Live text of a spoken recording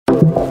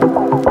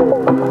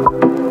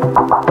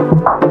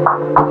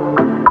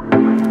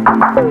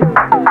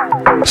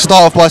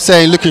start off by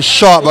saying looking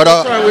sharp, but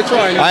we're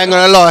trying. I ain't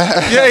gonna lie.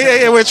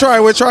 Yeah, we're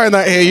trying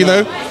that here, you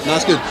know.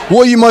 That's good.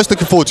 What are you most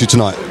looking forward to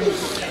tonight?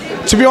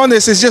 To be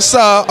honest, it's just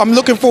I'm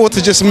looking forward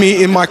to just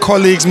meeting my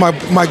colleagues,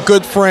 my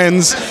good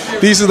friends.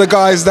 These are the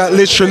guys that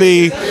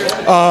literally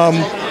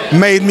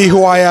made me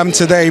who I am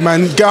today,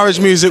 man. Garage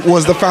music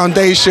was the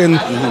foundation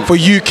for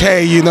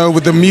UK, you know,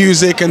 with the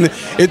music, and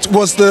it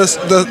was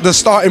the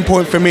starting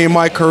point for me in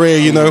my career,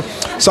 you know.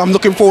 So I'm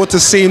looking forward to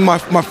seeing my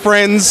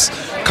friends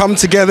come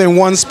together in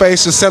one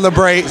space to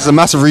celebrate. It's a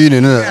massive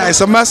reunion, isn't it? Yeah,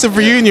 it's a massive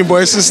reunion,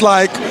 boy. It's just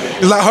like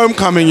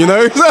homecoming, you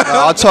know.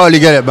 I totally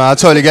get it, man. I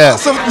totally get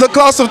it. The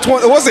class of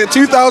 20, was it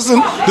 2000?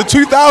 The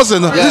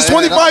 2000. Yeah, this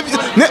 25.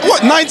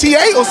 What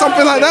 98 or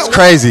something like that? It's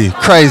crazy.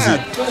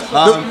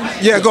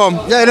 Yeah, go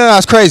on. Yeah, no,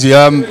 that's crazy.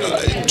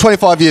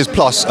 25 years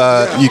plus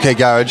UK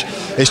Garage.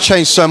 It's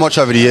changed so much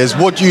over the years.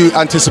 What do you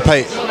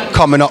anticipate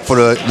coming up for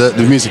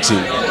the music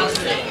scene?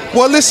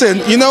 Well,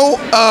 listen, you know,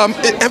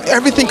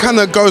 everything kind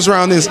of goes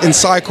around in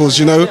cycles,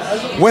 you know.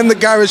 When the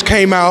Garage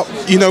came out,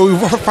 you know, we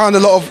found a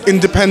lot of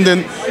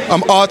independent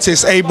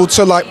artists able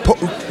to like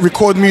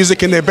record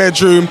music in their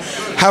bedroom,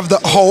 have the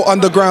whole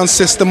underground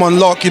system on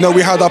lock. You know,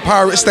 we had our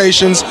pirate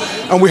stations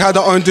and we had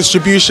our own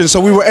distribution.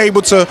 So we were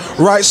able to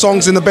write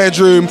songs in the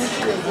bedroom.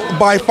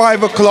 By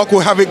 5 o'clock,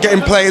 we'll have it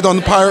getting played on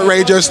the pirate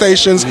radio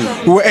stations.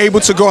 We were able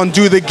to go and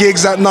do the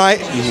gigs at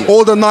night.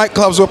 All the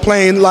nightclubs were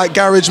playing like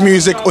garage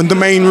music on the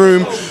main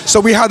room.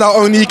 So we had our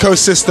own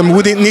ecosystem.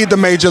 We didn't need the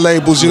major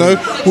labels, you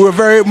know. We were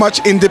very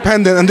much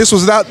independent, and this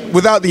was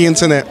without the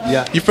internet.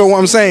 Yeah. You feel what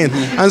I'm saying?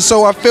 And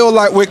so I feel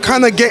like we're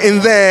kind of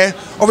getting there.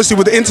 Obviously,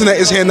 with the internet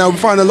is here now, we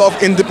find a lot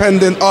of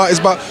independent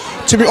artists. But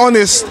to be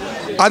honest,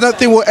 I don't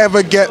think we'll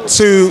ever get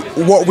to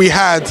what we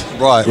had.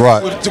 Right.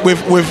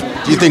 With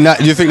do you think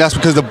that's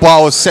because the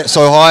bar was set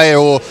so high,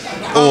 or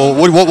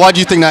why do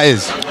you think that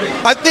is?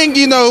 I think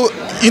you know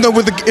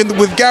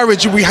with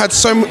Garage we had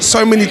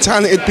so many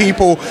talented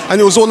people,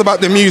 and it was all about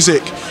the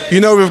music. You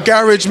know, with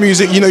Garage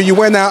music, you know, you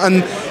went out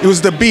and it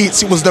was the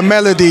beats, it was the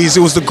melodies, it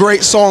was the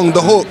great song,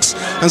 the hooks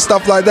and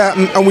stuff like that,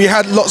 and we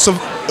had lots of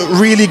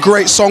really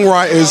great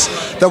songwriters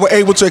that were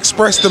able to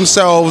express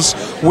themselves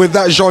with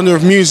that genre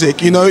of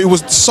music. You know, it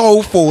was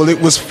soulful, it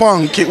was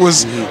funk, it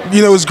was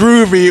you know, it was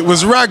groovy, it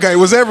was reggae, it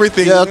was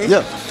everything.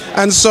 Yeah.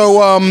 And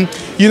so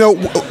you know,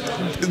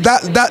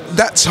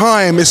 that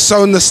time is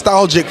so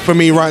nostalgic for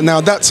me right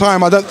now. That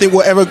time, I don't think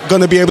we're ever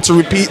going to be able to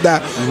repeat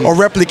that or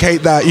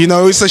replicate that. You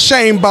know, it's a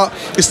shame, but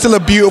it's still a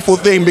beautiful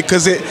thing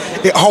because it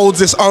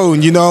holds its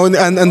own. You know,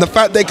 and the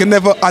fact they can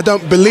never, I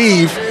don't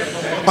believe,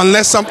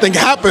 unless something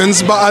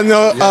happens. But I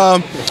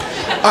know.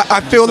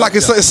 I feel like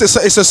it's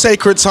a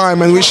sacred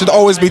time, and we should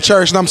always be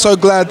cherished, and I'm so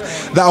glad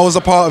that I was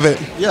a part of it.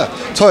 Yeah,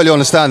 totally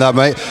understand that,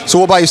 mate. So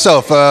what about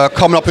yourself?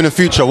 Coming up in the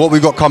future, what we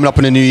got coming up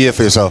in the new year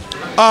for yourself?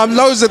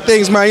 Loads of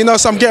things, man. You know,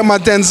 so I'm getting my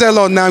Denzel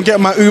on now. I'm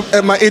getting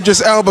my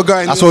Idris Elba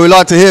going. That's what we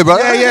like to hear, bro.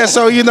 Yeah.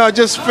 So you know, I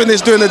just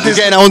finished doing the Disney.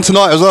 You're getting it on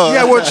tonight as well.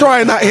 Yeah, we're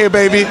trying that here,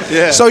 baby.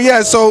 Yeah. So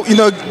you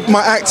know,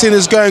 my acting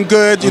is going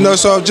good. You know,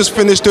 so I've just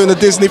finished doing a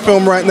Disney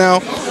film right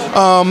now,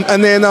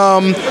 and then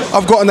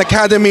I've got an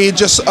academy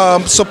just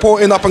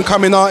supporting up and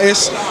coming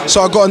artists.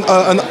 So I've got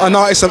an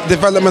artist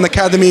development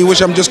academy,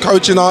 which I'm just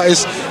coaching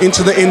artists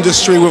into the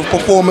industry with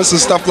performance and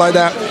stuff like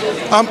that.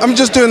 I'm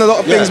just doing a lot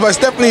of things, but it's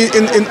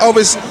definitely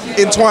always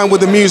entwined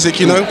with the music,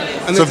 you know.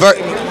 And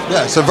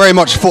so very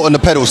much foot on the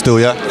pedal still,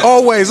 yeah.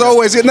 Always.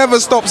 It never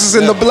stops. It's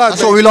in the blood.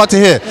 That's what we like to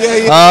hear.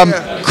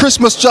 Yeah.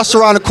 Christmas just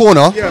around the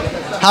corner. Yeah.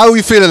 How are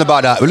we feeling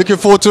about that? We're looking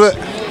forward to it.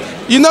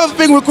 You know, the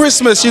thing with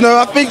Christmas, you know,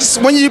 I think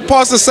when you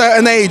pass a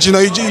certain age, you know,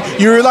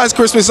 you realize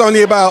Christmas is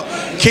only about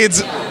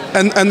kids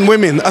and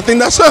women. I think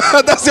that's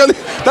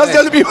the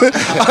only people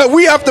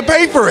we have to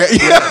pay for it.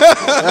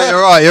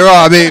 Yeah, you're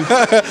right. I mean,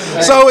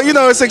 so you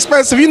know, it's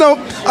expensive. You know,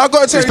 I've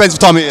got to tell you, expensive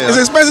time of year. It's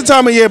an expensive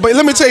time of year, but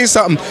let me tell you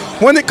something.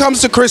 When it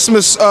comes to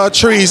Christmas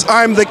trees,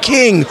 I'm the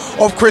king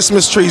of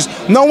Christmas trees.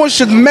 No one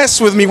should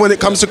mess with me when it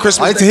comes to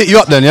Christmas. I need to hit you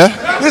up then,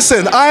 yeah.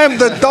 Listen, I am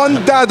the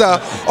Don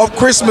Dada of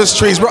Christmas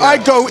trees, bro. I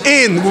go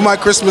in with my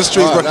Christmas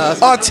trees, bro.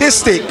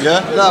 Artistic.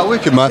 Yeah, no,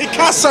 wicked, man.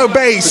 Picasso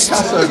based.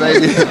 Picasso,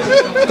 baby.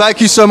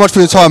 Thank you so much for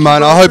your time,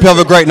 man. I hope you have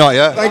a great night,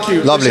 yeah? Thank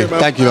you. Lovely. Appreciate it, man.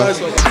 Thank you,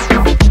 man.